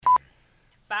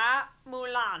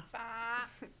Mulan.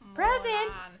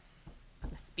 Present.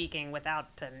 Speaking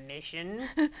without permission.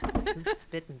 Who's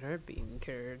spitting her bean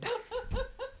curd?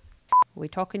 We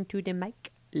talking to the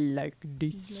mic like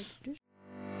this.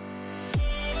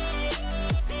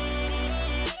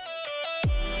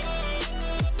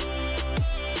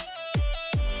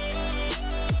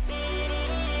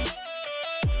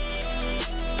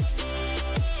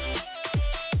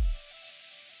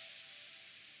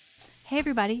 Hey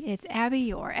everybody, it's Abby,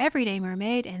 your Everyday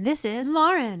Mermaid, and this is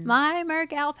Lauren. my Mer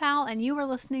Gal Pal, and you are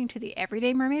listening to the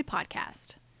Everyday Mermaid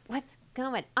podcast. What's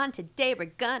going on today?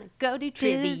 We're gonna go do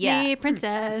trivia. Disney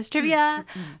Princess Trivia.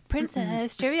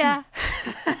 Princess Trivia.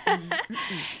 All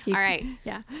right.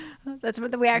 Yeah, that's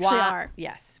what we actually are.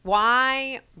 Yes.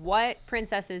 Why? What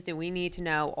princesses do we need to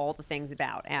know all the things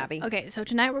about, Abby? Okay, so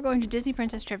tonight we're going to Disney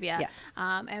Princess Trivia. Yes.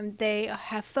 And they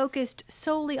have focused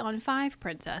solely on 5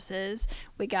 princesses.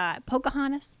 We got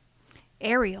Pocahontas,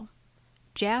 Ariel,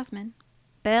 Jasmine,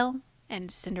 Belle, and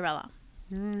Cinderella.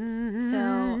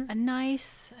 So a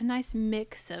nice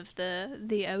mix of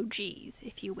the OGs,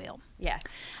 if you will. Yes.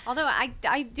 Although I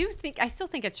still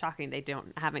think it's shocking they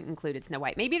haven't included Snow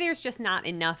White. Maybe there's just not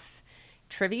enough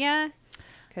trivia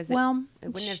because it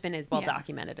wouldn't have been as well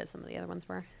documented as some of the other ones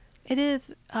were. It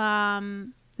is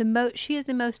she is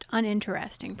the most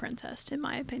uninteresting princess in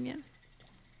my opinion.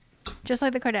 Just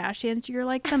like the Kardashians, you're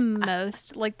like the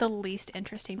most the least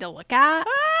interesting to look at.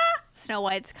 Snow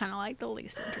White's kind of like the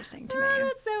least interesting to me.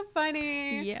 That's so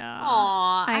funny. Yeah.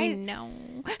 Aw. I know.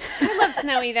 I love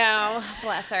Snowy, though.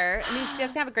 Bless her. I mean, she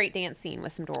does have a great dance scene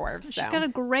with some dwarves. She's got a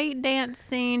great dance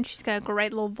scene. She's got a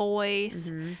great little voice.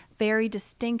 Mm-hmm. Very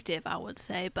distinctive, I would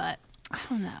say, but I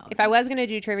don't know. If I was going to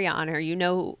do trivia on her, you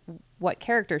know what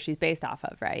character she's based off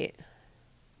of, right?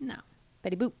 No.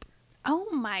 Betty Boop.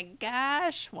 Oh my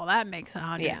gosh. Well, that makes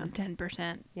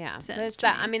 110% yeah. sense.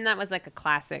 I mean, that was like a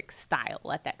classic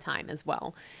style at that time as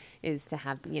well, is to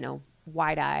have,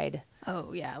 wide-eyed.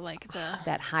 Oh, yeah, like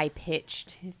that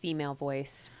high-pitched female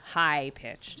voice.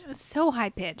 High-pitched. So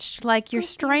high-pitched. Like you're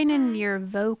straining your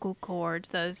vocal cords,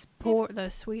 those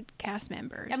sweet cast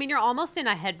members. I mean, you're almost in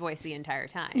a head voice the entire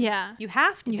time. Yeah. You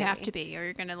have to be. You have to be, or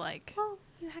you're going to Oh,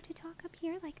 you have to talk up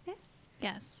here like this?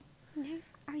 Yes.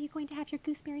 Are you going to have your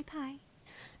gooseberry pie?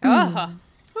 Oh,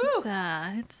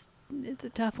 it's a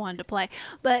tough one to play.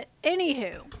 But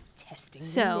anywho, testing.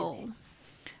 So,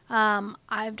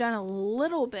 I've done a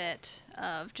little bit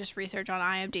of just research on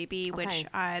IMDb, which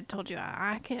I told you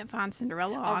I can't find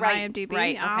Cinderella on IMDb.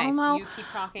 Right. Okay. I don't know. You keep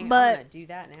talking. But I'm gonna do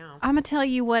that now. I'm gonna tell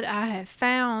you what I have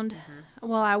found. Mm-hmm.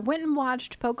 Well, I went and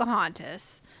watched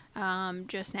Pocahontas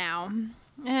just now.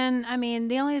 And, I mean,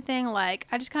 the only thing, I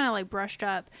just kind of, brushed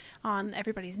up on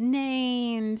everybody's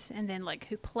names and then,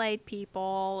 who played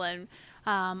people. And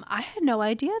I had no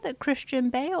idea that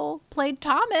Christian Bale played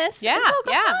Thomas in Pocahontas.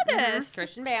 Yeah. Mm-hmm.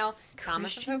 Christian Bale.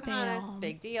 Thomas and Pocahontas.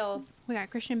 Big deals. We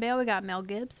got Christian Bale. We got Mel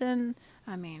Gibson.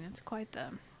 I mean, it's quite the...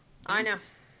 I know.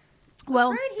 Well...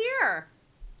 right here.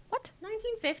 What?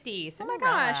 1950. Oh, my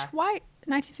gosh. Why?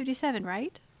 1957,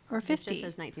 right? Or 50? It just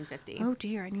says 1950. Oh,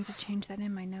 dear. I need to change that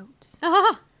in my notes.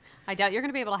 I doubt you're going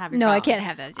to be able to have your phone. I can't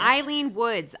have that. Eileen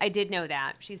Woods. I did know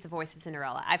that. She's the voice of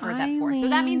Cinderella. I've heard that before. So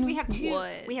that means we have 2.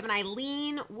 Woods. We have an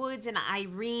Eileen Woods and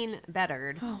Irene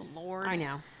Beddard. Oh, Lord. I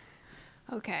know.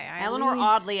 Okay. Eleanor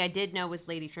Audley, I did know was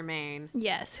Lady Tremaine.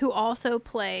 Yes, who also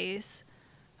plays...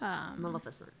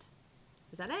 Maleficent.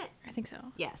 Is that it? I think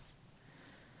so. Yes.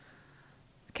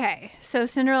 Okay, so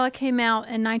Cinderella came out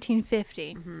in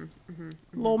 1950.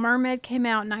 Little Mermaid came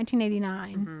out in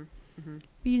 1989.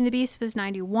 Beauty and the Beast was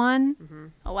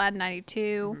 91. Aladdin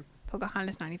 92.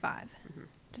 Pocahontas 95.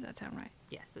 Does that sound right?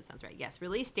 Yes, that sounds right. Yes,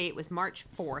 release date was March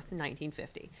 4th,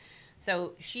 1950.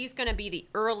 So she's going to be the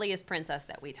earliest princess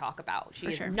that we talk about. She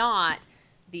is not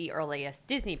the earliest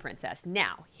Disney princess.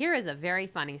 Now, here is a very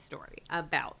funny story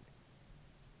about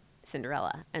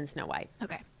Cinderella and Snow White.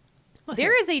 Okay.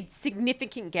 There is a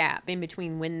significant gap in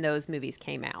between when those movies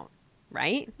came out,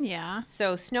 right? Yeah.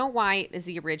 So Snow White is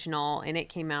the original, and it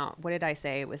came out, what did I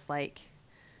say? It was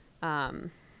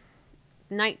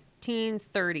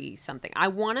 1930 something. I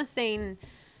want to say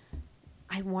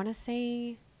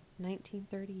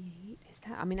 1938. Is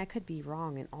that? I mean, I could be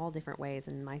wrong in all different ways,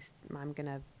 and I'm going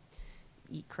to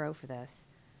eat crow for this.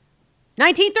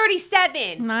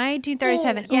 1937.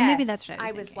 1937. Oh, yes. Maybe that's what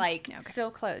I was thinking. So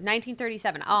close.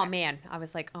 1937. Oh, man. I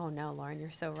was like, oh, no, Lauren,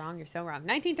 you're so wrong. You're so wrong.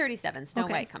 1937, Snow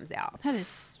White comes out. That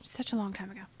is such a long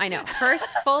time ago. I know. First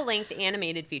full-length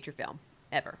animated feature film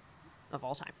ever of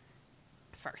all time.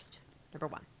 First. Number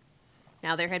 1.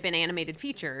 Now, there had been animated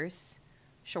features,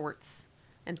 shorts,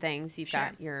 and things. You've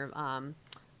got your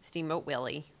Steamboat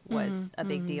Willie was a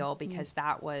big deal because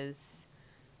that was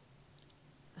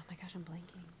oh my gosh, I'm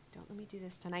blanking. Don't let me do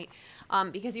this tonight.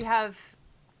 Because you have,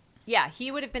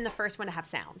 he would have been the first one to have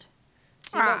sound.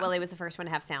 Steamboat Willie was the first one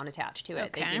to have sound attached to it.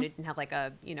 Okay. They didn't have like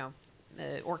a,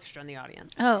 orchestra in the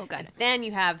audience. Oh, got it. Then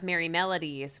you have Merry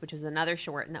Melodies, which was another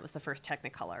short, and that was the first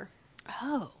Technicolor.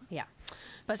 Oh. Yeah.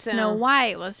 But Snow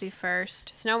White was the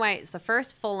first. Snow White is the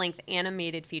first full-length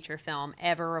animated feature film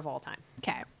ever of all time.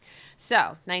 Okay. So,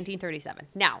 1937.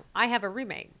 Now, I have a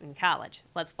roommate in college.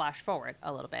 Let's flash forward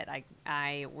a little bit.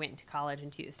 I went to college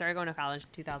started going to college in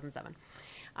 2007.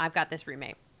 I've got this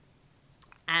roommate.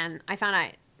 And I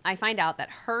find out that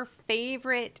her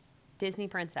favorite Disney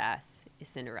princess is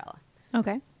Cinderella.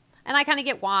 Okay. And I kind of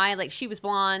get why. Like, she was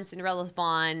blonde, Cinderella's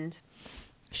blonde.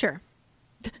 Sure.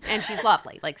 And she's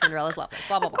lovely. Like, Cinderella's lovely.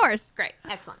 Blah, blah, blah. Of course. Great.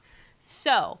 Excellent.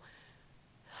 So,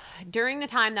 during the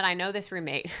time that I know this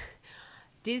roommate,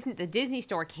 the Disney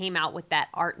Store came out with that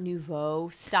Art Nouveau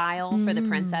style for the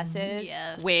princesses,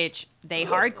 yes. which they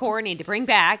hardcore need to bring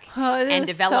back it and was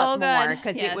develop so more good.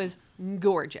 because Yes. it was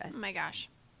gorgeous. Oh my gosh.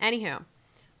 Anywho,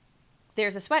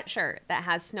 there's a sweatshirt that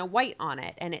has Snow White on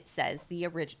it, and it says the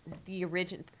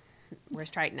origin.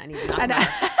 Where's Triton? I need to knock him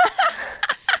out.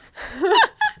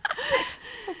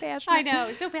 So passionate. I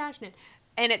know, so passionate.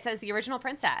 And it says the original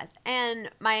princess. And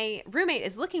my roommate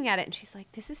is looking at it and she's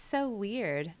like, this is so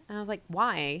weird. And I was like,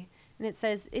 why? And it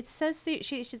says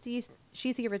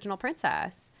she's the original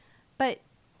princess. But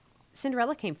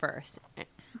Cinderella came first.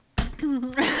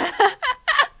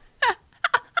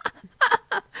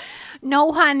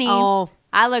 No, honey. Oh,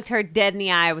 I looked her dead in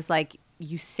the eye. I was like,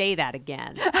 you say that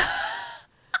again.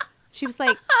 She was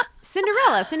like,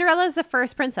 Cinderella is the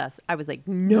first princess. I was like,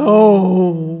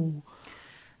 no.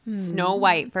 Snow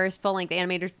White, first full-length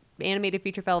animated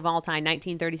feature film of all time,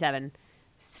 1937.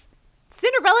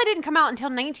 Cinderella didn't come out until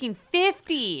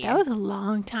 1950. That was a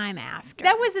long time after.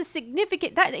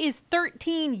 That is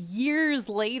 13 years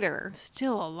later.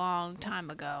 Still a long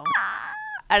time ago.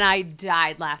 And I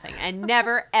died laughing and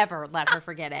never, ever let her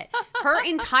forget it.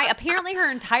 Apparently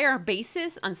her entire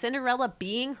basis on Cinderella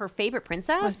being her favorite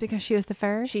princess Was because she was the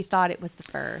first? she thought it was the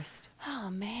first. Oh,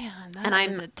 man. That And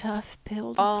was a tough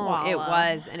pill to swallow. It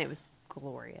was, and it was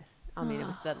glorious. I mean, it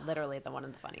was literally one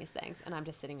of the funniest things. And I'm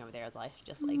just sitting over there,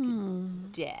 just like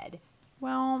dead.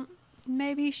 Well,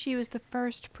 maybe she was the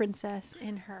first princess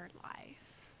in her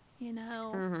life, you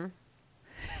know? Mm-hmm.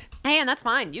 Hey, and that's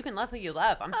fine. You can love who you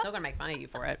love. I'm still going to make fun of you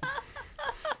for it.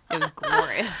 It was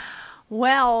glorious.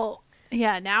 Well,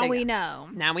 yeah, now we know.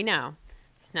 Now we know.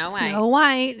 Snow White. Snow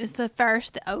White is the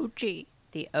first, the OG.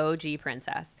 The OG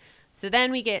princess. So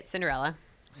then we get Cinderella.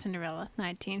 Cinderella,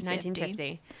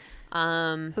 1950.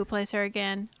 1950. Who plays her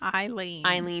again? Eileen.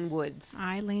 Eileen Woods.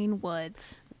 Eileen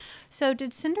Woods. So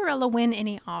did Cinderella win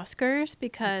any Oscars?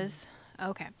 Because,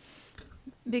 okay.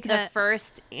 Because The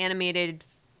first animated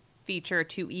feature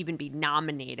to even be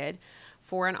nominated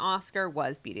for an Oscar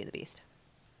was Beauty and the Beast.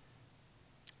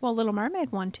 well, Little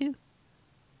Mermaid won too.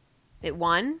 It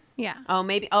won? Yeah. Oh,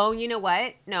 maybe. Oh, you know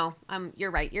what? No,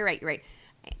 you're right.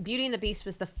 Beauty and the Beast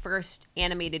was the first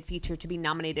animated feature to be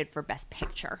nominated for Best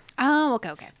Picture. Oh,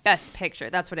 okay. Best Picture.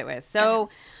 That's what it was. So,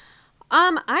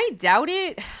 I doubt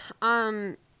it.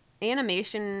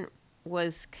 Animation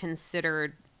was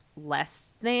considered less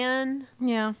than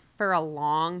Yeah. for a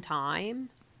long time.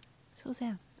 So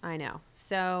sad. I know.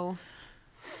 So,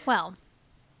 Well,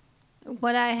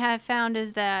 what I have found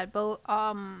is that both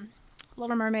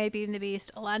Little Mermaid, Beauty and the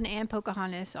Beast, Aladdin, and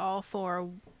Pocahontas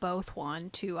both won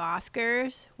 2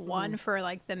 Oscars. One for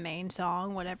like the main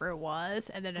song, whatever it was,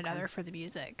 and then another for the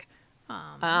music.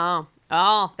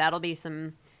 that'll be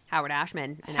some Howard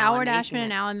Ashman. And Howard Alan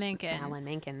Ashman and Menken. Alan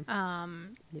Menken.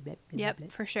 Alan Menken.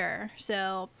 Yep, for sure.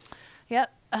 So,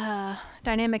 yep,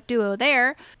 dynamic duo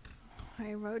there.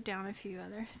 I wrote down a few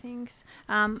other things.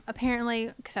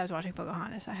 Apparently, because I was watching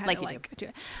Pocahontas, I had Like to you do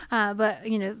it. But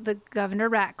the Governor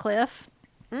Ratcliffe.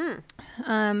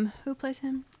 Who plays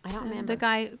him? I don't remember. The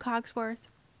guy Cogsworth.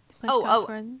 Plays Oh,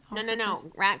 Cogsworth, also no.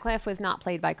 plays- Ratcliffe was not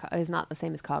played by, is not the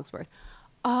same as Cogsworth.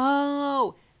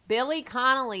 Oh, Billy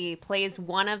Connolly plays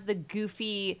one of the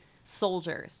goofy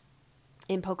soldiers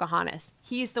in Pocahontas.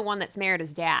 He's the one that's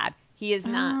Merida's dad. He is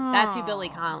not. That's who Billy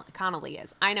Connolly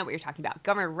is. I know what you're talking about.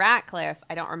 Governor Ratcliffe,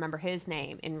 I don't remember his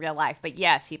name in real life, but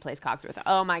yes, he plays Cogsworth.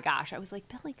 Oh my gosh. I was like,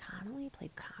 Billy Connolly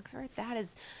played Cogsworth?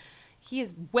 He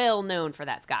is well known for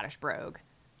that Scottish brogue.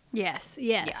 Yes.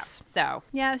 Yeah. So.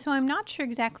 Yeah, so I'm not sure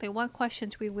exactly what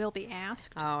questions we will be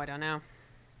asked, Oh, I don't know.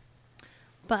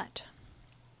 but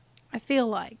I feel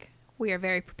like we are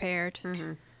very prepared.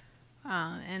 Mm-hmm.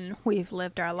 And we've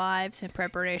lived our lives in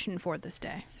preparation for this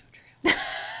day. So true.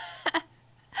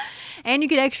 And you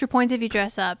get extra points if you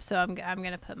dress up, so I'm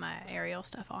going to put my Ariel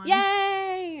stuff on.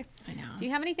 Yay! Do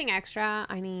you have anything extra?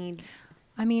 I mean,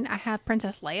 I have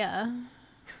Princess Leia.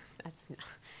 That's not...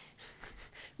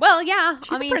 Well, yeah.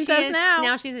 She's a princess now.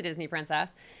 Now she's a Disney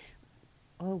princess.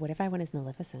 Oh, what if I went as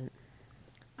Maleficent?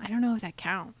 I don't know if that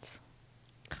counts.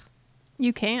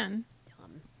 You can.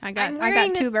 I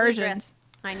got 2 versions.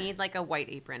 I need like a white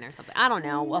apron or something. I don't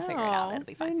know. We'll figure it out. It'll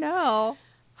be fine. I know.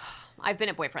 I've been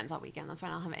at boyfriends all weekend. That's why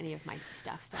I don't have any of my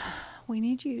stuff still. We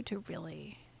need you to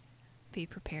really be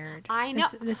prepared. I know.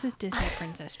 This is Disney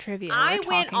Princess Trivia. I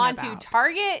went on to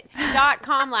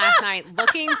Target.com last night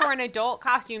looking for an adult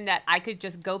costume that I could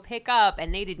just go pick up,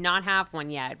 and they did not have one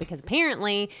yet because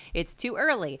apparently it's too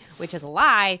early, which is a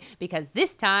lie because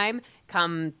this time,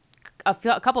 come a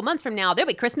couple months from now, there'll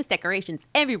be Christmas decorations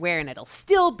everywhere, and it'll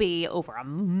still be over a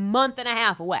month and a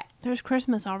half away. There's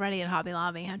Christmas already at Hobby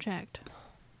Lobby. I checked.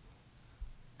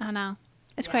 I know.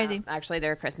 It's crazy. Actually,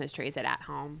 there are Christmas trees at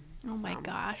home. Oh my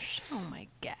gosh.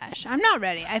 I'm not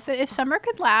ready. If summer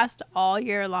could last all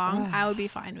year long, I would be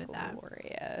fine with that.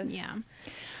 Glorious. Yeah.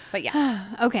 But yeah.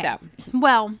 Okay. So.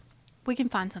 Well, we can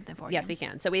find something for you. Yes, we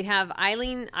can. So we have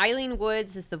Eileen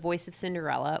Woods is the voice of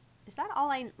Cinderella. Is that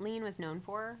all Eileen was known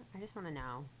for? I just want to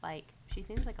know. Like, she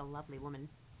seems like a lovely woman.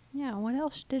 Yeah. What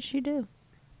else did she do?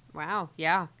 Wow.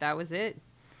 Yeah, that was it.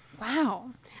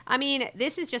 Wow. I mean,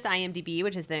 this is just IMDb,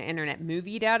 which is the Internet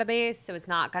Movie Database, so it's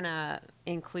not going to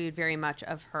include very much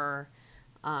of her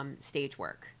stage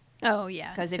work. Oh,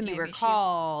 yeah. Because if you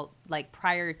recall, like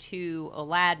prior to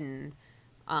Aladdin,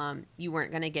 you weren't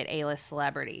going to get A-list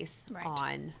celebrities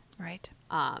on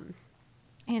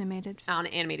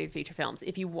animated feature films.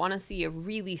 If you want to see a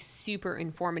really super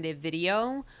informative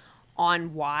video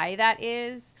on why that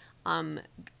is,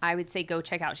 I would say go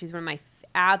check out. She's one of my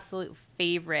absolute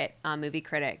favorite movie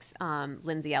critics,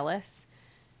 Lindsay Ellis.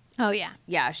 Oh yeah,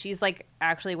 yeah. She's like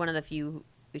actually one of the few.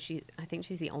 I think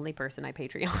she's the only person I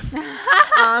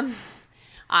Patreon.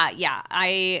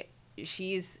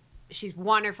 She's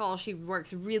wonderful. She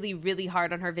works really, really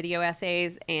hard on her video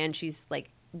essays, and she's like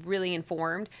really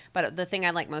informed. But the thing I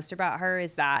like most about her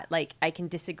is that like I can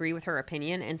disagree with her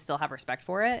opinion and still have respect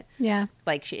for it. Yeah,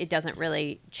 like it doesn't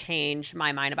really change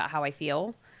my mind about how I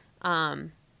feel.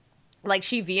 Like,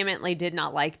 she vehemently did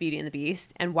not like Beauty and the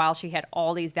Beast. And while she had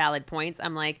all these valid points,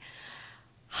 I'm like,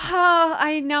 oh,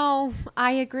 I know.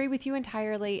 I agree with you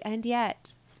entirely. And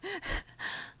yet,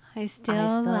 I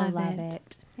still love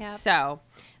it. Yep. So,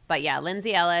 but yeah,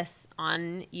 Lindsay Ellis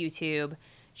on YouTube.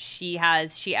 She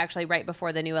actually, right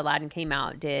before the new Aladdin came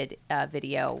out, did a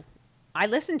video. I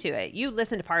listened to it. You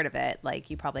listened to part of it. Like,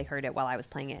 you probably heard it while I was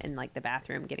playing it in, like, the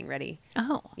bathroom getting ready.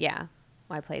 Oh. Yeah.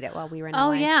 I played it while we were in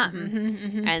LA. yeah. Mm-hmm,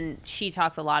 mm-hmm. And she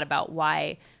talks a lot about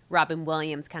why Robin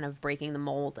Williams kind of breaking the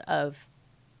mold of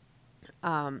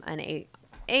an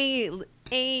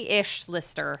A-ish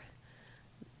lister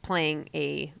playing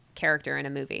a character in a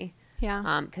movie.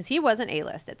 Yeah. Because he wasn't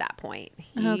A-list at that point.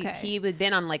 He had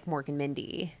been on like Mork and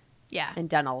Mindy. Yeah. And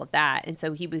done all of that. And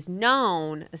so he was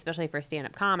known, especially for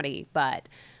stand-up comedy, but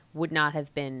would not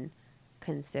have been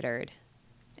considered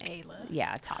A-list.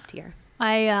 Yeah, top tier.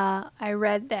 I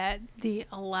read that the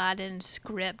Aladdin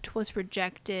script was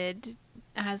rejected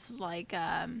as like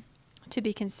to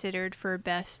be considered for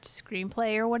best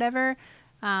screenplay or whatever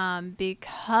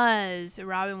because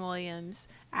Robin Williams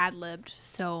ad-libbed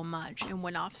so much and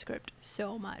went off script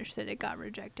so much that it got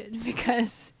rejected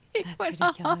because that's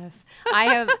ridiculous.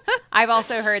 I've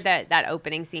also heard that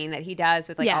opening scene that he does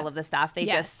with like all of the stuff. They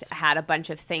just had a bunch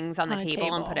of things on the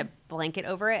table and put a blanket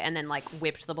over it and then like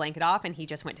whipped the blanket off and he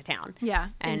just went to town. Yeah,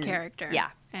 in character.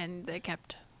 Yeah, and they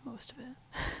kept most of it.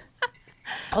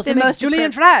 Also, makes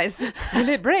julienne fries. Will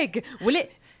it break? Will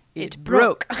it? It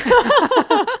broke.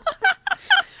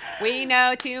 We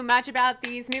know too much about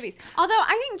these movies. Although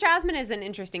I think Jasmine is an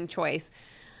interesting choice.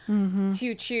 Mm-hmm.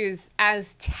 To choose,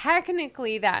 as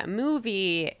technically that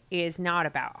movie is not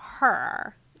about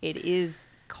her. It is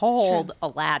called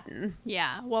Aladdin.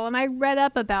 Yeah. Well, and I read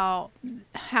up about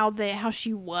how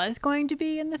she was going to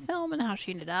be in the film and how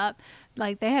she ended up.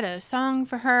 Like they had a song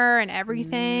for her and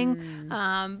everything.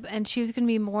 And she was going to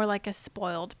be more like a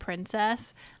spoiled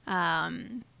princess.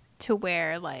 To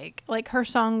where like her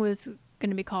song was going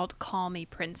to be called Call Me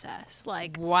Princess.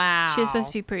 Like, wow, she was supposed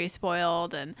to be pretty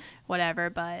spoiled and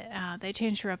whatever, but they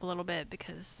changed her up a little bit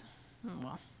because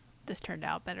this turned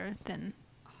out better than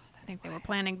I think they were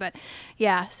planning. But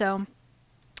yeah, so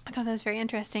I thought that was very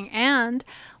interesting. And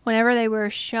whenever they were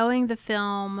showing the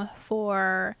film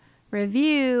for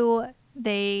review,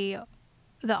 the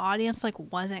audience like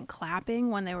wasn't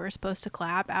clapping when they were supposed to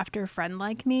clap after Friend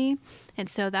Like Me, and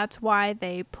so that's why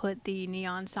they put the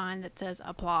neon sign that says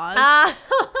applause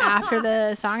after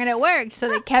the song, and it worked. So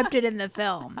they kept it in the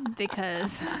film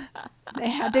because they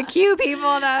had to cue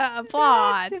people to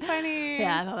applaud. That's funny.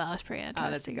 Yeah, I thought that was pretty interesting.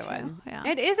 Oh, that's a good one. Yeah.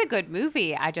 It is a good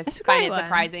movie. I just It's a find great it one.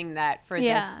 surprising that for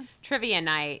this trivia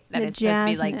night that The it's supposed to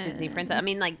be like Jasmine. Disney princess. I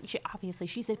mean, like obviously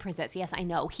she's a princess. Yes, I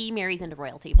know. He marries into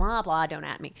royalty. Blah blah. Don't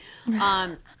at me.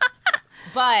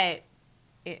 But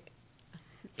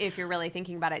if you're really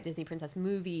thinking about it, Disney princess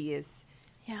movie is.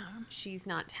 Yeah. She's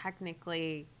not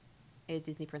technically a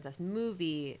Disney princess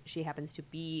movie. She happens to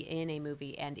be in a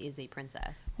movie and is a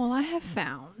princess. Well, I have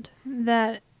found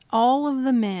that all of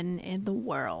the men in the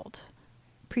world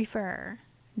prefer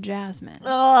Jasmine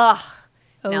Ugh.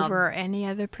 over any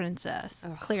other princess.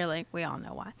 Clearly, we all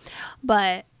know why.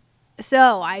 But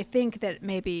so I think that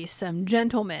maybe some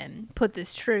gentlemen put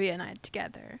this trivia night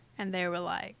together and they were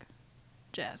like,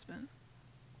 Jasmine.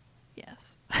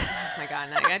 Yes. Oh my God,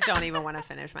 I don't even want to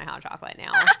finish my hot chocolate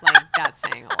now. Like, that's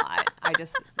saying a lot.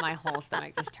 My whole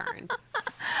stomach just turned.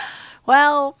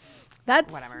 Well,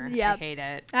 that's Whatever. Yep. I hate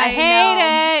it. I hate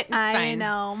know. it. It's I fine.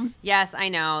 know. Yes, I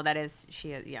know. That is,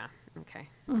 she is, yeah. Okay.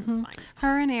 It's fine.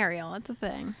 Her and Ariel, that's a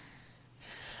thing.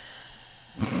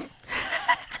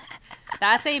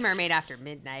 That's a Mermaid After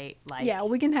Midnight. Like, Yeah,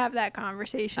 we can have that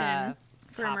conversation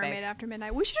for topic. Mermaid After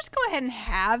Midnight. We should just go ahead and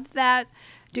have that.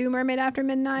 Do Mermaid After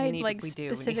Midnight, We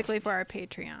do. specifically for our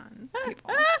Patreon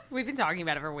people. We've been talking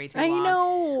about it for way too I long.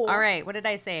 know. All right. What did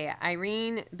I say?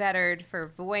 Irene Beddard for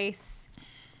voice.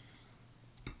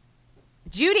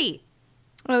 Judy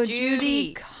Oh, Judy.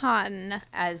 Judy Cotton.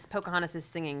 as Pocahontas'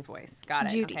 singing voice. Got it.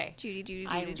 Judy. Okay.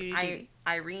 Judy.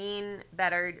 Irene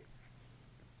Beddard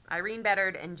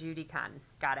and Judy Kahn.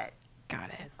 Got it.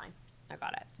 Got it. That's fine. I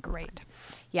got it. Great.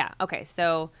 Yeah. Okay.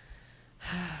 So,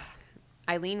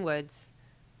 Eileen Woods,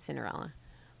 Cinderella.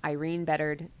 Irene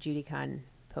Beddard, Judy Kahn,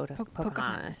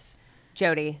 Pocahontas.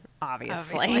 Jodie,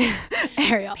 obviously.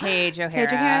 Ariel. Paige O'Hara.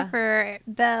 Paige O'Hara for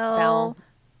Belle. Belle.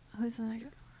 Who's the next?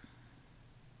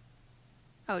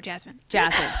 Oh, Jasmine.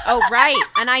 Jasmine. Oh, right.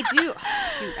 And I do.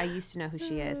 Shoot, I used to know who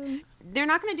she is. They're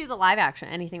not going to do the live action,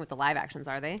 anything with the live actions,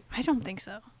 are they? I don't think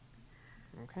so.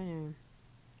 Okay.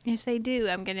 If they do,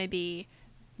 I'm going to be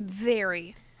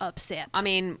very upset. I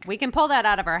mean, we can pull that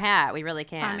out of our hat. We really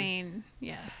can. I mean,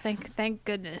 yes. Thank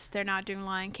goodness they're not doing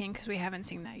Lion King because we haven't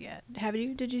seen that yet. Have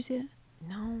you? Did you see it?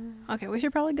 no. Okay, we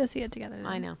should probably go see it together. Then.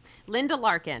 I know. Linda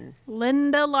Larkin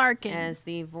Linda Larkin. as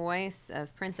the voice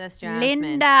of Princess Jasmine.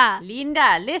 Linda.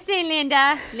 Listen,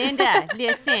 Linda.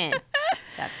 Listen.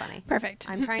 That's funny. Perfect.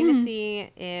 I'm trying to see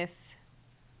if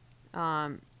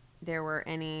there were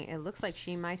any. It looks like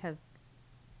she might have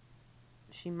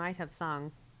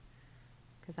sung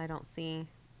because I don't see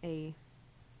a.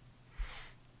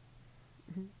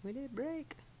 Would it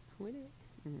break? Would it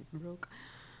broke?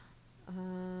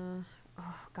 Oh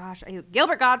gosh,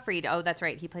 Gilbert Gottfried. Oh, that's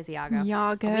right. He plays Iago.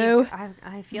 Iago.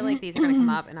 I feel like these are going to come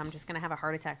up, and I'm just going to have a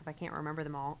heart attack if I can't remember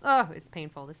them all. Oh, it's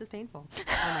painful. This is painful.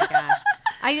 Oh my gosh.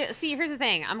 I see. Here's the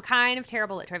thing. I'm kind of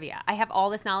terrible at trivia. I have all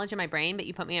this knowledge in my brain, but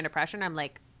you put me under pressure, and I'm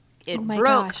like, it Oh my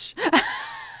broke. gosh.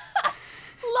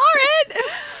 Lauren!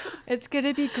 It's going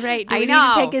to be great. Do I we know.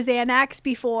 need to take a Xanax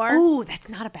before? Oh, that's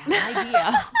not a bad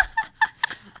idea.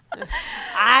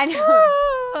 I know.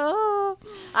 Oh.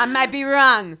 I might be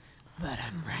wrong, but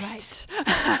I'm right.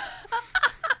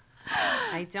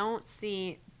 I don't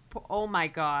see. Oh my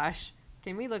gosh.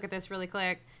 Can we look at this really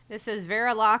quick? This says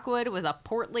Vera Lockwood was a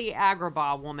portly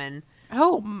Agrabah woman.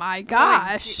 Oh my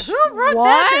gosh. Who wrote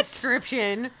that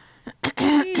description?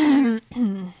 Jeez.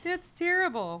 That's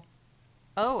terrible.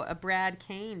 Oh, a Brad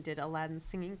Kane did Aladdin's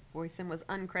singing voice and was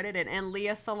uncredited. And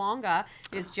Leah Salonga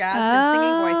is Jasmine's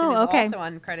singing voice and is also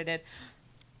uncredited.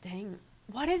 Dang.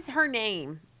 What is her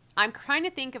name? I'm trying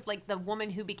to think of like the woman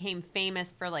who became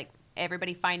famous for like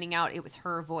everybody finding out it was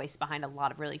her voice behind a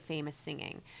lot of really famous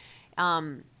singing.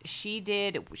 She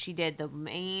did the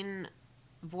main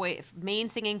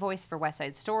singing voice for West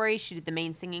Side Story. She did the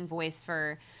main singing voice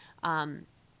for Rants.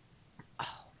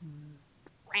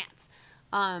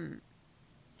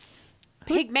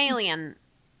 Pygmalion.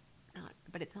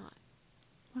 But it's not.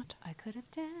 What? I could have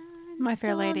danced. My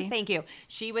Fair Lady. Thank you.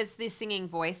 She was the singing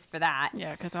voice for that.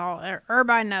 Yeah, because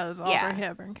everybody knows Audrey Yeah.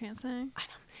 Hepburn can't sing. I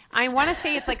know. I want to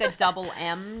say it's like a double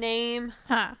M name.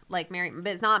 Huh. Like Mary, but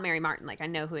it's not Mary Martin. Like I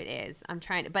know who it is. I'm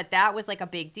trying to, but that was like a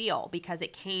big deal because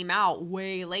it came out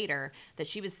way later that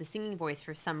she was the singing voice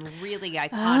for some really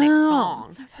iconic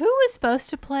songs. Who was supposed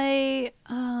to play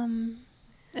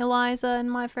Eliza in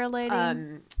My Fair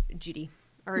Lady? Judy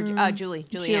or Julie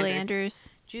Andrews.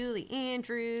 Julie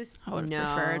Andrews. I would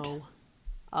have preferred.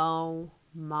 Oh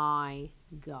my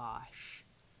gosh.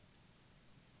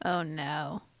 Oh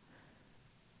no.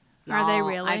 Are they Y'all,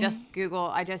 really? I just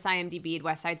IMDb'd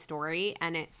West Side Story,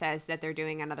 and it says that they're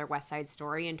doing another West Side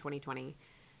Story in 2020.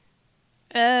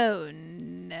 Oh,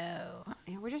 no.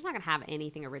 And we're just not going to have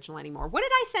anything original anymore. What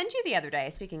did I send you the other day,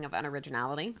 speaking of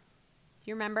unoriginality? Do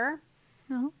you remember?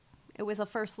 No. It was a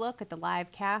first look at the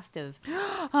live cast of...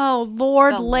 Oh,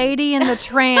 Lord, Lady and the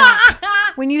Tramp.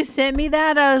 When you sent me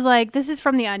that, I was like, this is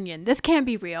from The Onion. This can't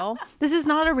be real. This is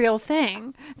not a real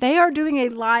thing. They are doing a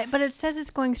live, but it says it's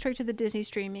going straight to the Disney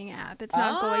streaming app. It's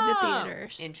not going to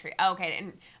theaters. Okay,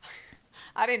 and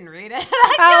I didn't read it.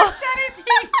 I just sent it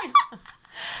to you.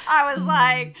 I was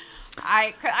like...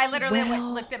 I literally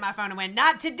looked at my phone and went,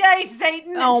 "Not today,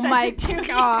 Satan." Oh my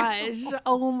gosh.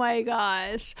 Oh my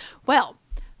gosh. Well,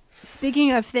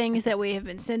 speaking of things that we have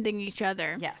been sending each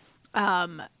other. Yes.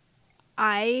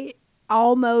 I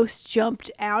almost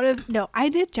jumped out of I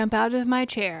did jump out of my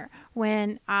chair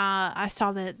when I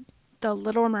saw that the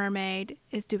Little Mermaid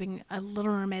is doing a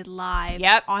Little Mermaid live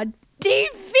on TV.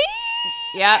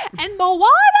 Yep. And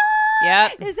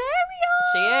Moana is Ariel.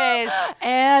 She is.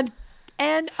 And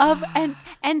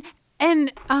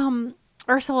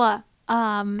Ursula.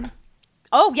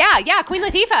 Oh yeah, Queen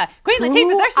Latifah. Queen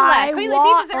Latifah's Ursula. Queen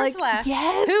Latifah's Ursula.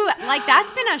 Yes. Who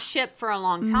that's been a ship for a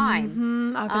long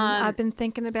time. I've been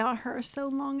thinking about her so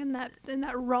long in that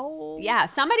role. Yeah,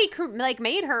 somebody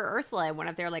made her Ursula in one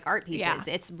of their art pieces. Yeah.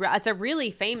 It's a really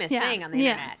famous thing on the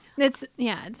internet.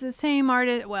 It's the same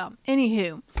artist. Well,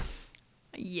 anywho,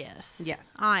 yes,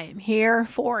 I am here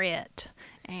for it,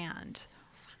 and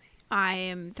I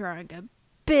am throwing a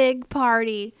big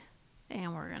party,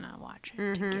 and we're gonna watch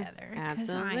it together because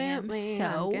I am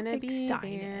so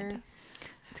excited.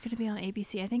 It's gonna be on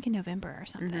ABC, I think, in November or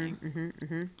something.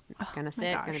 Gonna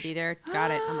be there.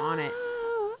 Got it. I'm on it.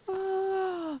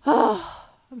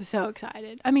 I'm so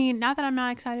excited. I mean, not that I'm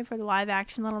not excited for the live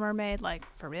action Little Mermaid, like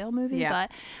for real movie,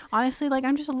 but honestly, like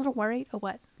I'm just a little worried. Oh,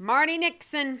 what? Marni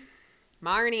Nixon.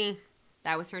 Marni,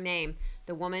 that was her name.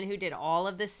 The woman who did all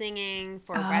of the singing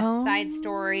for West Side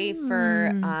Story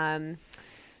for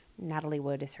Natalie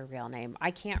Wood is her real name.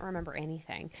 I can't remember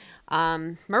anything.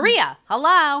 Maria.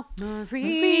 Hello.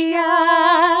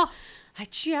 Maria. I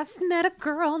just met a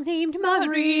girl named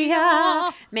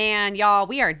Maria. Man, y'all,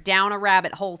 we are down a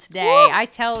rabbit hole today. Woo! I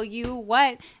tell you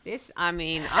what,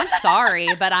 I'm sorry,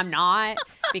 but I'm not,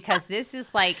 because this is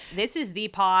the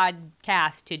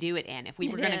podcast to do it in. If we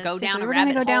were going to go down a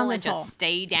rabbit hole and just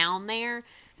stay down there,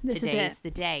 today's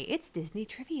the day. It's Disney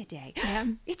Trivia Day. Yeah.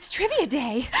 It's Trivia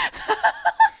Day.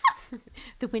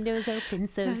 The window's open,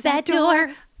 so's that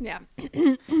door. Yeah.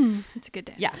 It's a good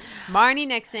day. Yeah. Marni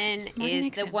Nixon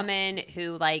is the woman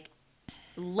who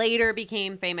later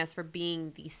became famous for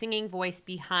being the singing voice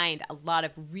behind a lot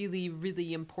of really,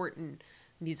 really important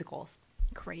musicals.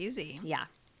 Crazy. Yeah.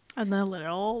 And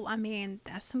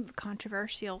that's some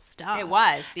controversial stuff. It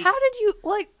was. How did you,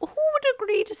 who would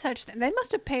agree to such things? They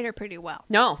must have paid her pretty well.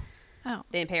 No. Oh.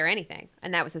 They didn't pay her anything.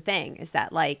 And that was the thing, is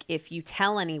that, if you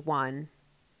tell anyone,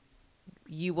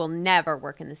 you will never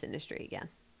work in this industry again.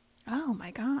 Oh,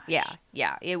 my gosh.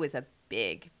 Yeah. It was a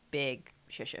big, big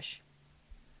shush.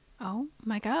 Oh,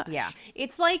 my gosh. Yeah.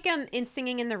 It's like in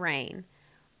Singing in the Rain,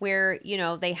 where,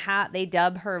 they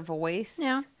dub her voice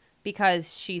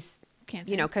because she's,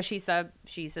 because she's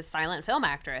a silent film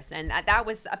actress. And that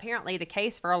was apparently the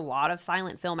case for a lot of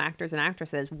silent film actors and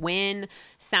actresses. When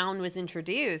sound was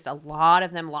introduced, a lot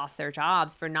of them lost their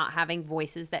jobs for not having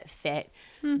voices that fit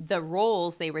the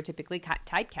roles they were typically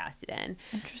typecasted in.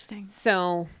 Interesting.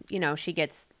 So, she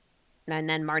gets, and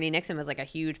then Marni Nixon was a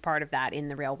huge part of that in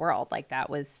the real world. That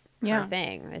was her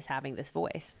thing, is having this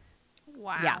voice.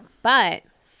 Wow. Yeah. But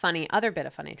other bit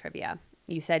of funny trivia.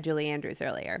 You said Julie Andrews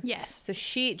earlier. Yes. So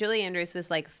Julie Andrews was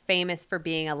famous for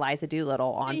being Eliza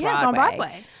Doolittle on Broadway. Yes, on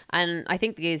Broadway. And I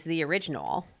think is the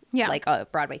original, a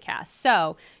Broadway cast.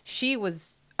 So she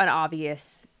was an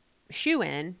obvious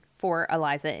shoo-in for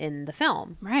Eliza in the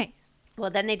film. Right. Well,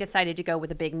 then they decided to go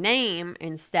with a big name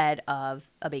instead of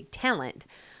a big talent.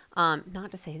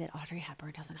 Not to say that Audrey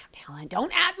Hepburn doesn't have talent.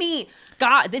 Don't at me.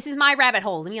 God, this is my rabbit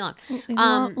hole. Leave me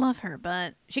alone. Love her,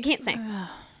 but she can't sing,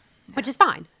 which is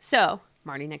fine. So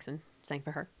Marni Nixon sang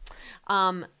for her.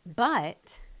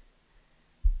 But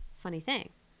funny thing.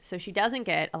 So she doesn't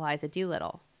get Eliza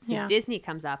Doolittle. So Disney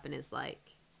comes up and is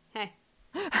like, hey,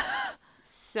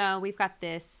 so we've got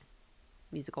this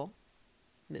musical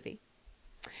movie.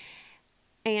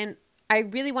 And I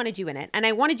really wanted you in it. And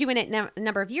I wanted you in it a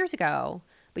number of years ago,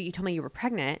 but you told me you were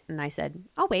pregnant. And I said,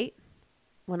 I'll wait.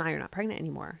 Well, now you're not pregnant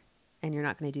anymore. And you're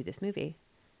not going to do this movie.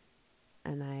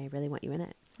 And I really want you in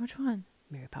it. Which one?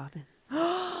 Mary Poppins.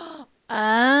 Oh.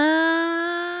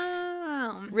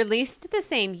 Released the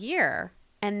same year,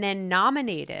 and then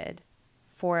nominated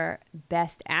for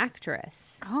Best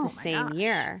Actress the same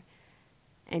year.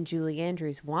 And Julie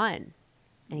Andrews won.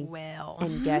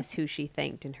 And guess who she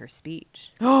thanked in her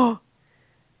speech? The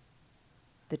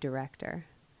director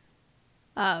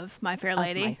of My Fair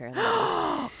Lady. My Fair Lady.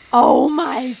 Oh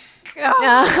my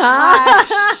gosh!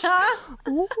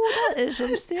 Ooh, that is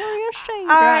some serious shade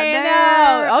right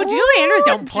there. Oh, Julie Andrews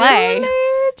don't play.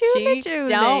 Julie.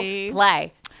 Don't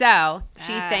play. So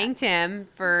she thanked him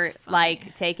for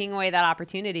like taking away that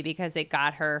opportunity because it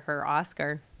got her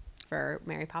Oscar for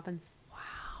Mary Poppins.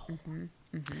 Wow.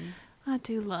 I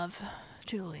do love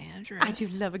Julie Andrews. I do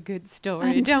love a good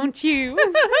story, don't you?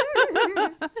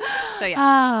 So yeah.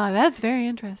 Ah, that's very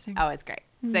interesting. Oh, it's great.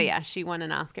 So yeah, she won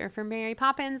an Oscar for Mary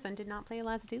Poppins and did not play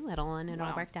Eliza Doolittle, and it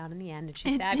all worked out in the end. And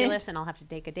she's fabulous, and I'll have to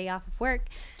take a day off of work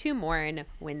to mourn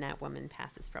when that woman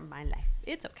passes from my life.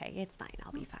 It's okay. It's fine.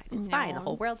 I'll be fine. It's fine. The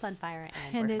whole world's on fire,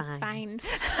 and we're it's fine.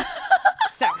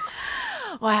 So,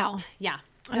 wow. Yeah.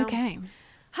 So, okay.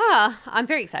 I'm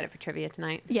very excited for trivia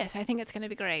tonight. Yes, I think it's going to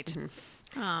be great.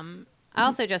 I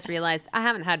also just realized I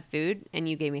haven't had food, and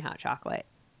you gave me hot chocolate.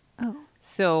 Oh.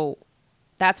 So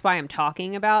that's why I'm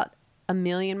talking about a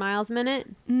million miles a minute.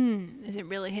 Is it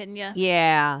really hitting you?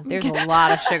 Yeah. There's a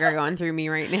lot of sugar going through me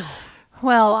right now.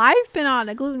 Well, I've been on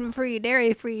a gluten-free,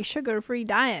 dairy-free, sugar-free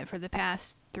diet for the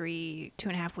past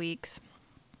 2.5 weeks.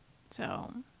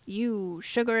 So you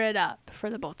sugar it up for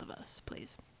the both of us,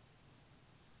 please.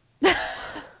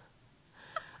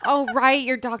 Oh, right.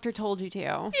 Your doctor told you to.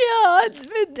 Yeah, it's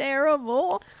been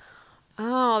terrible.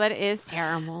 Oh, that is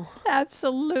terrible.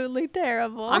 Absolutely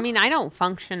terrible. I mean, I don't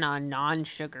function on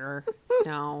non-sugar,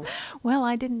 so. Well,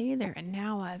 I didn't either, and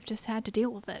now I've just had to deal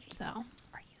with it, so.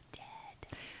 Are you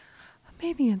dead?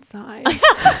 Maybe inside.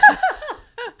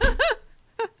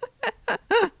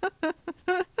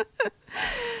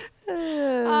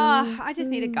 I just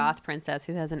need a goth princess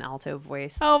who has an alto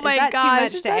voice. Oh my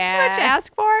gosh, is that too much to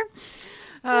ask for?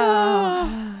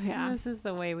 Oh, yeah. This is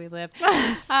the way we live.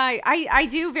 I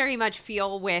do very much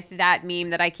feel with that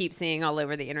meme that I keep seeing all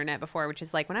over the internet before, which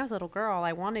is like, when I was a little girl,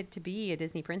 I wanted to be a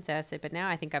Disney princess, but now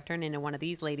I think I've turned into one of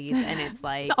these ladies, and it's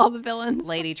like all the villains,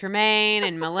 Lady Tremaine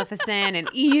and Maleficent and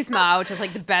Yzma, which is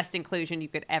like the best inclusion you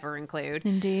could ever include.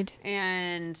 Indeed.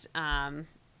 And I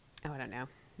don't know.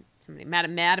 Somebody,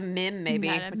 Madam Mim, maybe,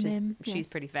 she's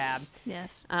pretty fab.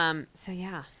 Yes. So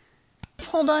yeah.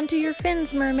 Hold on to your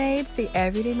fins, mermaids. The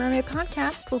Everyday Mermaid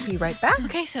Podcast will be right back.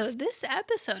 Okay, so this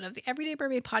episode of the Everyday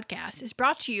Mermaid Podcast is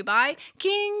brought to you by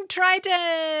King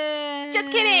Triton.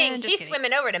 Just kidding. He's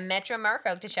swimming over to Metro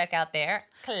Merfolk to check out their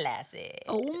classes.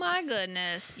 Oh my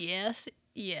goodness.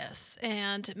 Yes.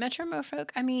 And Metro Merfolk,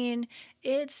 I mean,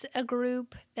 it's a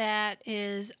group that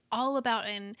is all about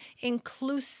an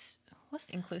inclusivity.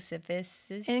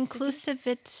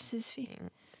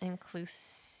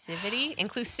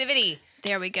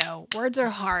 There we go. Words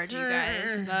are hard, you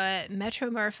guys, but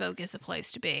Metro Merfolk is the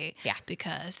place to be. Yeah.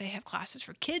 Because they have classes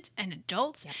for kids and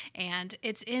adults, and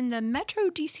it's in the Metro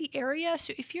DC area.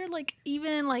 So if you're like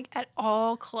even like at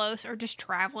all close or just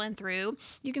traveling through,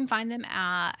 you can find them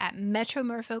at Metro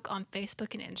Merfolk on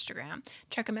Facebook and Instagram.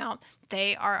 Check them out.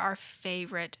 They are our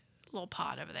favorite little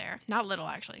pod over there. Not little,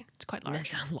 actually. It's quite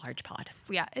large. It's a large pod.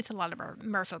 Yeah, it's a lot of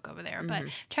merfolk over there, but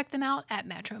check them out at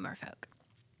Metro Merfolk.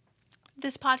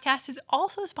 This podcast is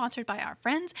also sponsored by our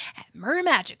friends at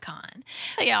MerMagicCon.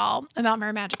 Hey, y'all, about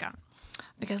MerMagicCon.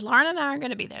 Because Lauren and I are going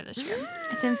to be there this year.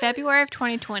 It's in February of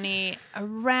 2020.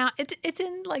 It's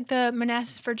in like the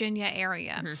Manassas, Virginia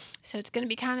area. So it's going to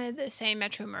be kind of the same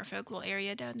Metro Merfolk little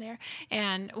area down there.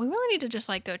 And we really need to just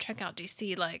like go check out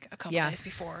DC like a couple days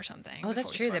before or something. Oh, that's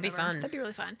true. That'd be fun. That'd be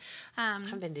really fun. I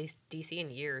haven't been to DC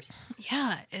in years.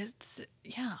 Yeah,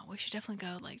 we should definitely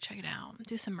go like check it out.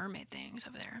 Do some mermaid things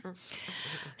over there.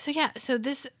 So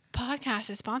this podcast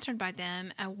is sponsored by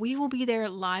them. We will be there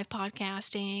live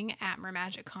podcasting at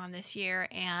MerMagicCon this year.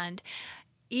 And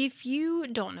if you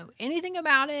don't know anything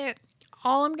about it,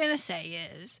 all I'm going to say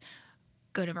is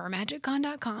go to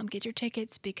mermagiccon.com, get your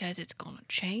tickets, because it's going to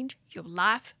change your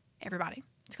life. Everybody,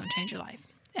 it's going to change your life.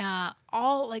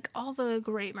 All the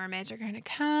great mermaids are going to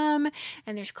come,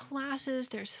 and there's classes,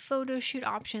 there's photo shoot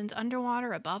options,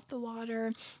 underwater, above the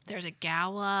water, there's a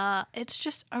gala. It's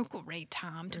just a great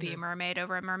time to be a mermaid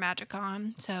over at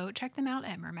MerMagicCon. So check them out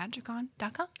at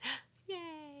mermagiccon.com. Yay!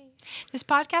 This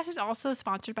podcast is also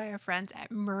sponsored by our friends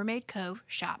at Mermaid Cove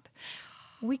Shop.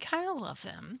 We kind of love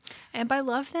them. And by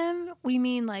love them, we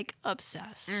mean like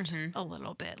obsessed a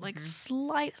little bit, like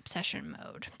slight obsession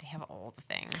mode. They have all the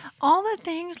things. All the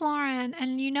things, Lauren.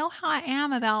 And you know how I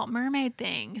am about mermaid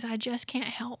things. I just can't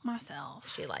help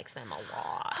myself. She likes them a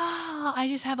lot. I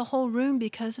just have a whole room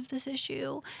because of this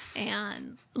issue.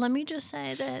 And let me just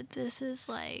say that this is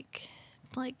like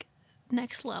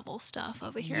next level stuff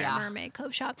over here at Mermaid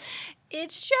Cove Shop.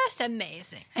 It's just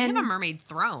amazing. They have a mermaid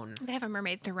throne. They have a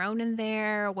mermaid throne in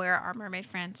there where our mermaid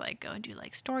friends like go and do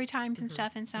like story times and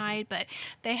stuff inside. But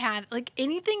they have like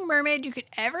anything mermaid you could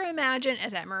ever imagine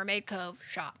is at Mermaid Cove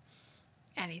Shop.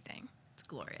 Anything. It's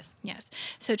glorious. Yes.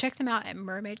 So check them out at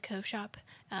Mermaid Cove Shop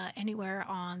anywhere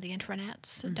on the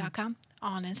internets.com,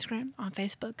 on Instagram, on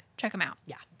Facebook. Check them out.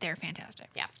 Yeah. They're fantastic.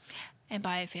 Yeah. And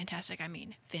by fantastic, I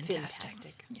mean fantastic.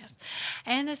 Fantastic. Yes.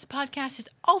 And this podcast is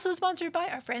also sponsored by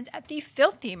our friends at The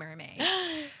Filthy Mermaid.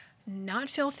 Not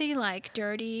filthy like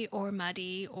dirty or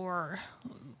muddy or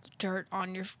dirt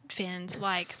on your fins.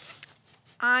 Like,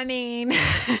 I mean,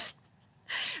 are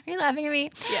you laughing at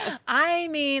me? Yes. I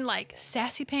mean, like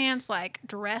sassy pants, like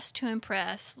dressed to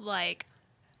impress, like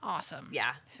awesome.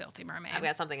 Yeah. Filthy Mermaid. I've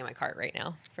got something in my cart right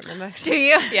now from them. Do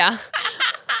you? Yeah.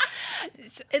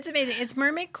 It's amazing. It's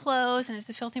mermaid clothes, and it's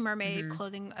the Filthy Mermaid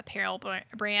clothing apparel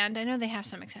brand. I know they have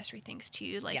some accessory things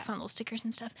too, like fun little stickers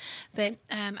and stuff. But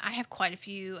I have quite a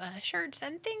few shirts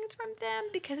and things from them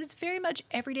because it's very much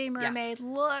everyday mermaid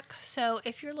look. So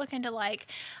if you're looking to like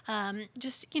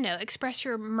just express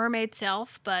your mermaid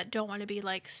self, but don't want to be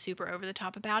like super over the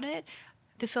top about it,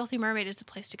 the Filthy Mermaid is the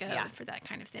place to go for that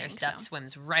kind of thing. Their stuff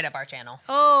swims right up our channel.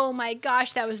 Oh my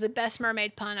gosh, that was the best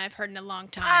mermaid pun I've heard in a long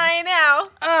time. I know.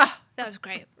 That was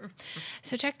great.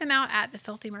 So check them out at The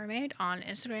Filthy Mermaid on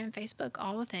Instagram and Facebook,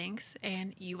 all the things,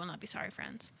 and you will not be sorry,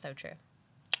 friends. So true.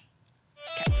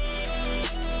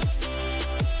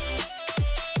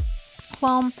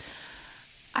 Well,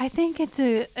 I think it's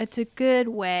a good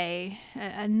way,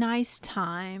 a nice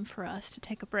time for us to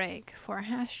take a break for a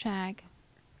hashtag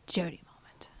Jody moment.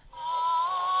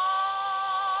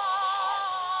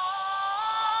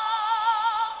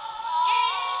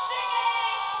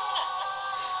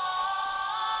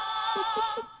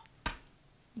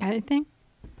 Got anything?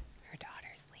 Her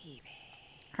daughter's leaving.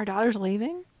 Her daughter's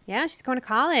leaving? Yeah, she's going to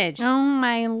college. Oh,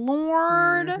 my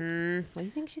Lord. Mm-hmm. What do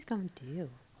you think she's going to do?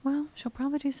 Well, she'll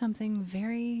probably do something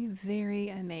very, very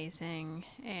amazing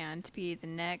and to be the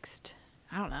next,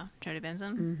 I don't know, Jodie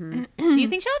Benson. Do you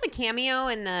think she'll have a cameo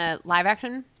in the live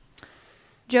action?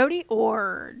 Jodie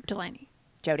or Delaney?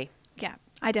 Jodie. Yeah,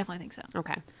 I definitely think so.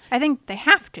 Okay. I think they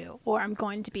have to, or I'm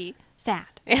going to be sad.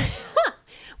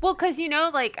 Well, because,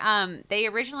 they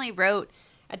originally wrote,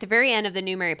 at the very end of the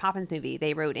new Mary Poppins movie,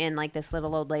 they wrote in, like, this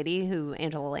little old lady who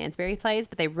Angela Lansbury plays,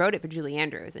 but they wrote it for Julie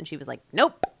Andrews, and she was like,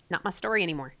 nope, not my story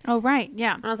anymore. Oh, right,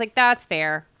 yeah. And I was like, that's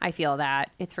fair. I feel that.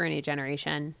 It's for a new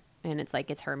generation, and it's like,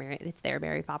 it's their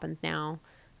Mary Poppins now.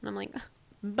 And I'm like,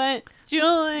 but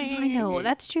Julie. I know,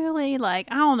 that's Julie, like,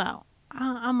 I don't know.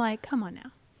 I'm like, come on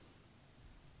now.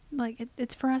 Like,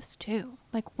 it's for us, too.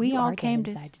 Like, we all came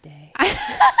to... today.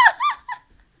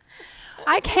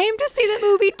 I came to see the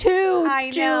movie too, I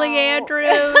know. Julie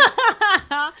Andrews.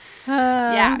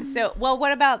 Yeah. So, well,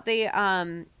 what about the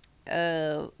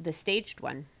staged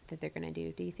one that they're gonna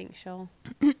do? Do you think she'll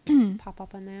pop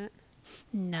up on that?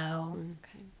 No.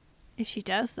 Okay. If she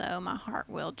does, though, my heart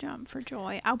will jump for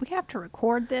joy. We have to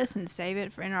record this and save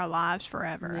it in our lives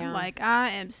forever. Yeah. Like, I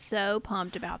am so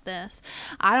pumped about this.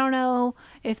 I don't know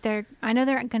if I know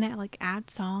they're gonna like add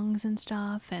songs and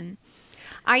stuff, and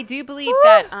I do believe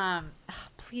that.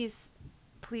 Please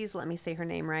let me say her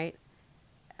name right.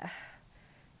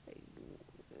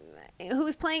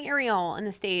 Who's playing Ariel on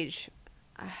the stage?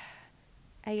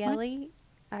 Ayeli?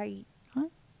 How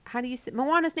do you say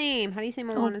Moana's name? How do you say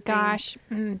Moana's name? Oh gosh,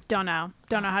 don't know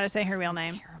how to say her real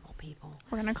name. Terrible people.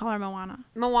 We're gonna call her Moana.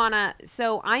 Moana.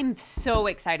 So I'm so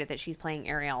excited that she's playing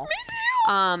Ariel. Me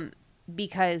too.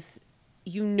 Because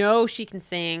she can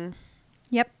sing.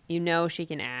 Yep. She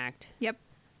can act. Yep.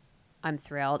 I'm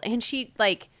thrilled. And she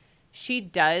very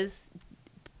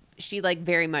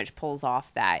much pulls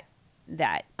off that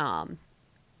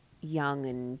young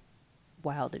and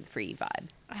wild and free vibe.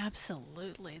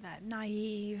 Absolutely. That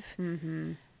naive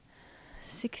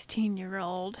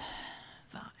 16-year-old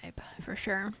vibe for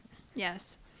sure.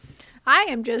 Yes. I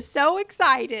am just so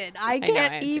excited. I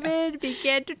can't even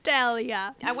begin to tell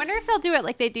ya. I wonder if they'll do it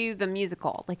like they do the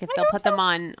musical. Like if they'll put them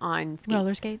on skates.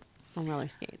 Roller skates. On roller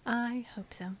skates. I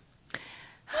hope so.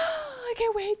 I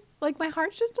can't wait. Like, my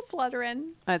heart's just a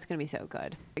fluttering. Oh, it's going to be so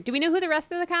good. Do we know who the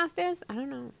rest of the cast is? I don't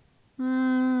know.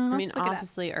 I I mean,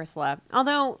 obviously Ursula.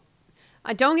 Although,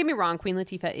 Don't get me wrong, Queen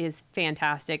Latifah is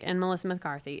fantastic, and Melissa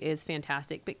McCarthy is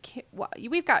fantastic. But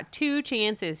we've got 2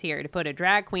 chances here to put a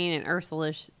drag queen in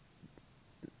Ursula's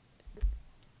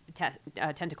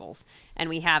tentacles, and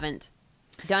we haven't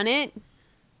done it.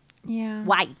 Yeah.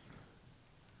 Why?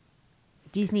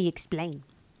 Disney, explain.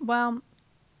 Well,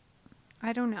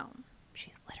 I don't know.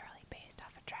 She's literally based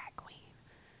off a drag queen.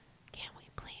 Can we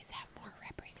please have more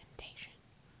representation?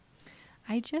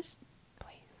 I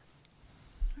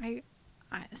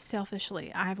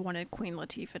selfishly, I've wanted Queen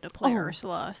Latifah to play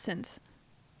Ursula since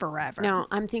forever. No,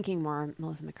 I'm thinking more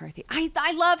Melissa McCarthy.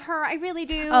 I love her. I really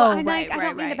do. Oh, I right,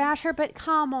 don't mean to right. bash her, but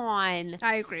come on.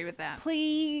 I agree with that.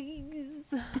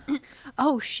 Please.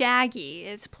 Oh, Shaggy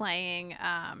is playing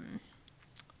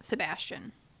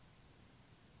Sebastian.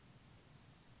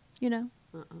 You know?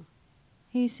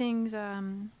 He sings,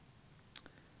 hold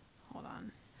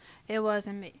on. It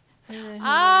wasn't me.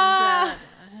 Ah!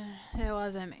 It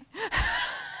wasn't me.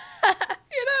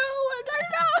 You know what I'm talking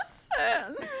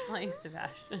about? He's playing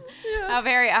Sebastian. How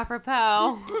very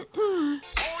apropos.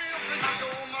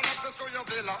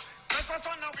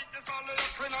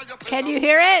 Can you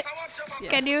hear it?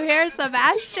 Can you hear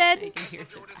Sebastian?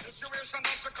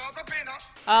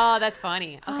 Oh, that's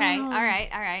funny. Okay. All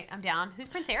right. I'm down. Who's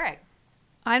Prince Eric?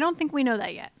 I don't think we know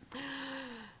that yet.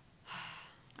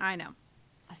 I know.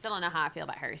 I still don't know how I feel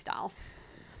about Harry Styles.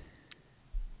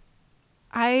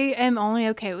 I am only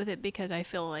okay with it because I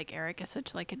feel like Eric is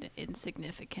such like an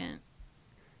insignificant.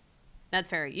 That's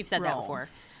fair. You've said that Role. before.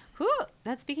 Whew.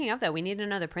 That's speaking of though. We need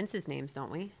another prince's names,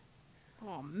 don't we?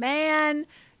 Oh man,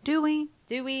 do we?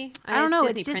 Do we? I don't know.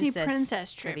 It's Disney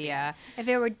Princess trivia. If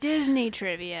it were Disney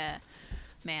trivia,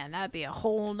 man, that'd be a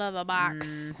whole nother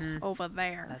box over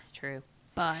there. That's true.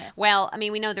 But Well, I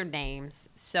mean, we know their names,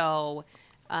 so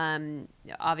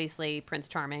obviously Prince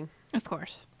Charming, of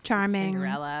course, Charming,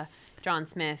 Cinderella, John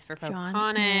Smith for John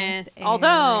Pocahontas. Smith,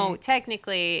 Although Eric.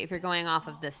 technically, if you're going off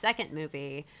of the second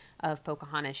movie of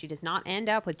Pocahontas, she does not end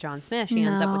up with John Smith. She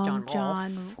ends up with John Rolfe.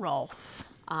 John Rolfe.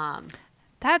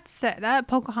 That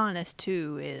Pocahontas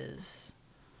 2 is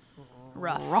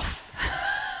rough.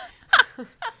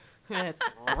 It's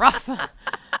rough.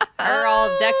 Her all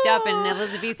decked up in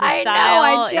Elizabethan I know, style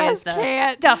I just is the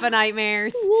can't. stuff of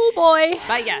nightmares. Oh boy.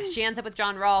 But yes, she ends up with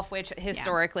John Rolfe, which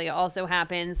historically also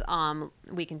happens.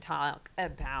 We can talk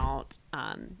about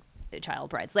child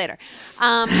brides later.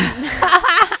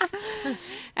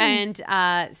 And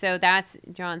so that's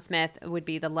John Smith would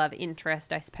be the love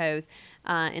interest, I suppose.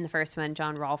 In the first one,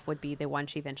 John Rolfe would be the one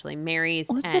she eventually marries.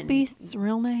 What's the beast's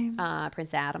real name?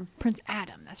 Prince Adam. Prince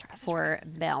Adam. That's right. For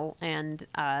Belle and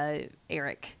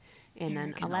Eric. And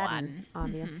Eric then and Aladdin,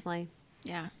 obviously.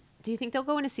 Yeah. Do you think they'll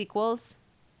go into sequels?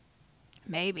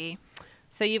 Maybe.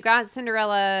 So you've got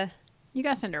Cinderella You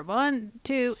got Cinder 1,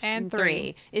 2, and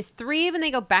 3. Is 3 when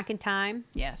they go back in time?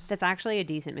 Yes. That's actually a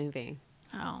decent movie.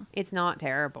 Oh, It's not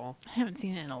terrible. I haven't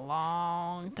seen it in a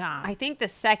long time. I think the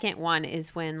second one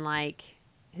is when, like,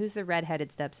 who's the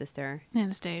redheaded stepsister?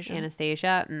 Anastasia.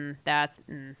 Anastasia.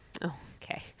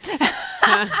 Okay.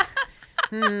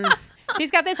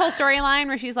 She's got this whole storyline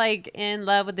where she's like in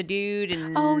love with the dude,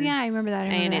 and Oh yeah, I remember that.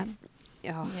 and it's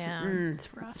it's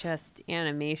rough. just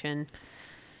animation.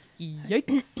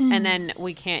 Yikes! And then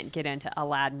we can't get into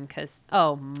Aladdin because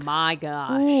oh my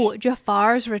gosh! Ooh,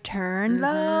 Jafar's Return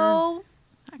though.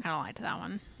 I kind of liked that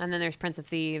one. And then there's Prince of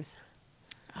Thieves.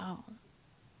 Oh,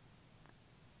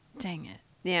 dang it!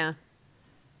 Yeah.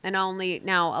 And only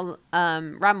now,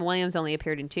 Robin Williams only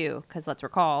appeared in 2 because let's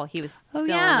recall he was still in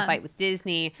the fight with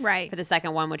Disney for the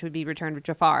second one, which would be Return with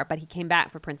Jafar. But he came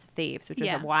back for Prince of Thieves, which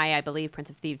is why I believe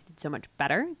Prince of Thieves did so much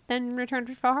better than Return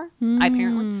with Jafar.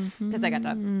 Apparently, because I got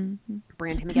to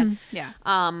brand him again. Yeah.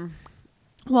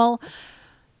 Well,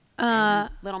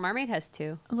 Little Mermaid has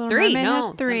 2. Little 3. Mermaid No, has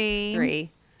 3.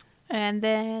 3. And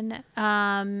then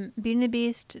Beauty and the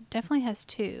Beast definitely has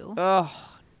 2.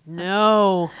 Oh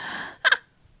no.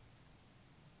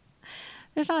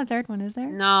 There's not a third one, is there?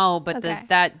 No, but Okay.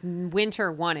 that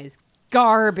winter one is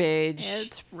garbage.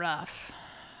 It's rough.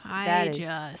 That I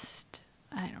is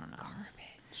don't know.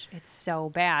 garbage. It's so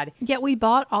bad. Yet we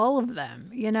bought all of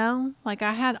them, you know? Like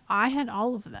I had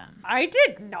all of them. I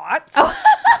did not.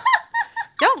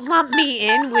 Don't lump me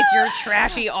in with your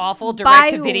trashy, awful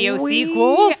direct-to-video By we,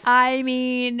 sequels. I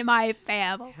mean my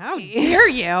family. How dare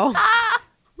you?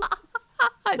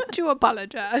 I do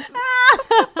apologize.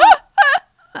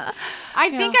 I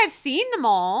think I've seen them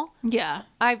all. Yeah.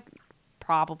 I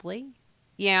probably.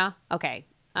 Yeah. Okay.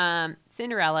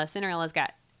 Cinderella. Cinderella's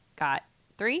got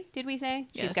 3, did we say?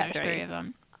 Yes, there's 3 of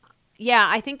them. Yeah,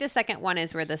 I think the second one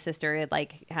is where the sister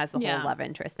like has the whole love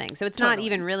interest thing. So it's not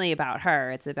even really about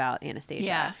her. It's about Anastasia.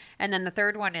 Yeah. And then the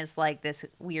third one is like this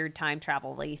weird time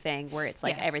travel-y thing where it's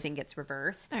like everything gets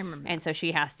reversed. I remember. And so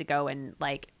she has to go and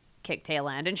like kick tail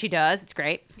end, and she does. It's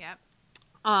great. Yep.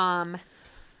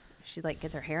 She like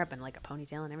gets her hair up in like a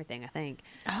ponytail and everything, I think.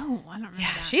 Oh, I don't remember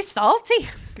that. She's salty.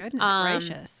 Goodness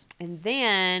gracious. And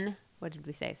then what did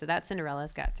we say? So that's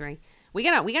Cinderella's got 3. We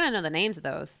gotta know the names of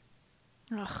those.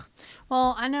 Ugh.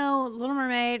 Well, I know Little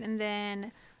Mermaid, and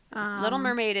then Little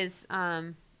Mermaid is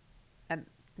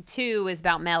 2 is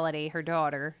about Melody, her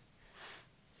daughter.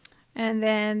 And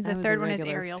then the That was third a one is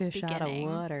regular Ariel's fish out of beginning.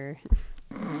 water.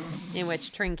 In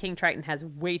which King Triton has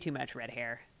way too much red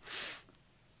hair.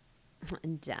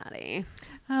 Daddy.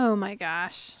 Oh my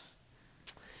gosh.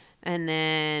 And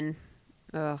then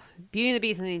Beauty and the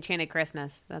Beast and the Enchanted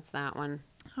Christmas. That's that one.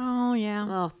 Oh yeah.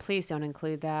 Oh, please don't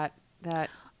include that.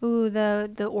 Ooh,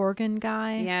 the organ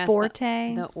guy. Yes,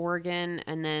 Forte. the organ,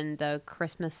 and then the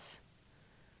Christmas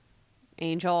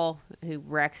angel who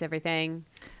wrecks everything.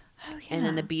 Oh yeah. And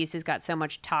then the Beast has got so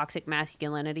much toxic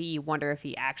masculinity, you wonder if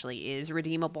he actually is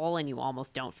redeemable, and you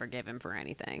almost don't forgive him for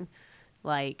anything.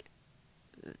 Like,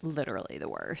 literally the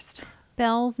worst.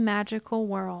 Belle's Magical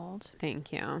World.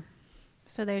 Thank you.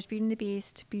 So there's Beauty and the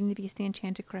Beast, the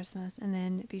Enchanted Christmas, and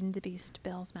then Beauty and the Beast,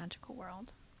 Belle's Magical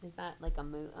World. Is that like a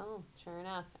movie? Oh, sure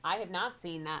enough. I have not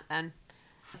seen that then.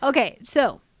 Okay,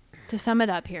 so to sum it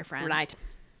up here, friends. Right.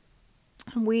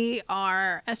 We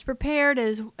are as prepared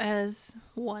as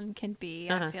one can be,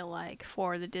 I feel like,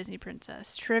 for the Disney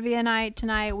Princess Trivia Night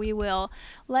tonight. We will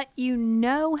let you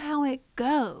know how it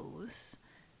goes.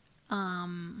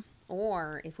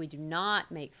 Or if we do not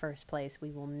make first place,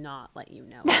 we will not let you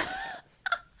know how it goes.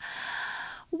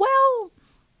 Well,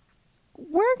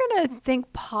 we're going to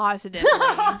think positively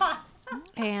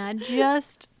and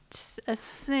just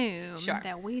assume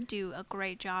that we do a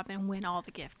great job and win all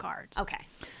the gift cards. Okay.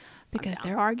 Because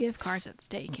there are gift cards at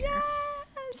stake here.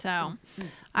 So,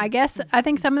 I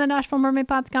think some of the Nashville Mermaid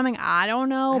Pod's coming. I don't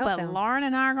know, but so. Lauren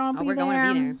and I are going to be there. We're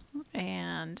going to be there.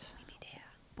 And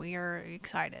we are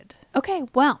excited. Okay,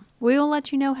 well, we will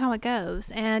let you know how it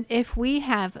goes. And if we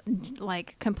have,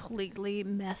 like, completely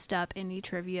messed up any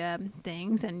trivia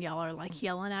things and y'all are, like,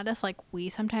 yelling at us like we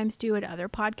sometimes do at other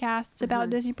podcasts about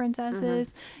Disney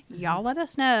princesses, y'all let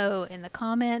us know in the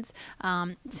comments.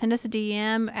 Send us a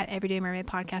DM at Everyday Mermaid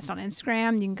Podcast on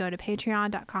Instagram. You can go to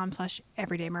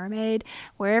patreon.com/everydaymermaid.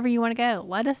 Wherever you want to go,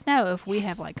 let us know if we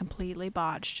have, like, completely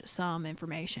botched some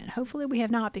information. Hopefully we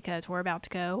have not, because we're about to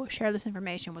go share this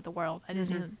information with the world at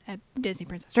Disney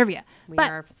Princess Trivia. We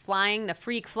are flying the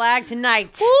freak flag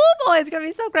tonight. Oh boy, it's going to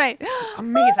be so great.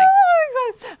 Amazing.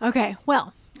 Okay,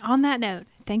 well, on that note,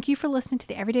 thank you for listening to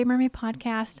the Everyday Mermaid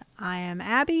Podcast. I am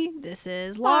Abby. This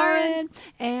is Lauren.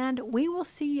 And we will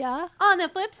see ya On the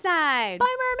flip side.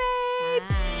 Bye, mermaids.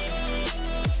 Bye.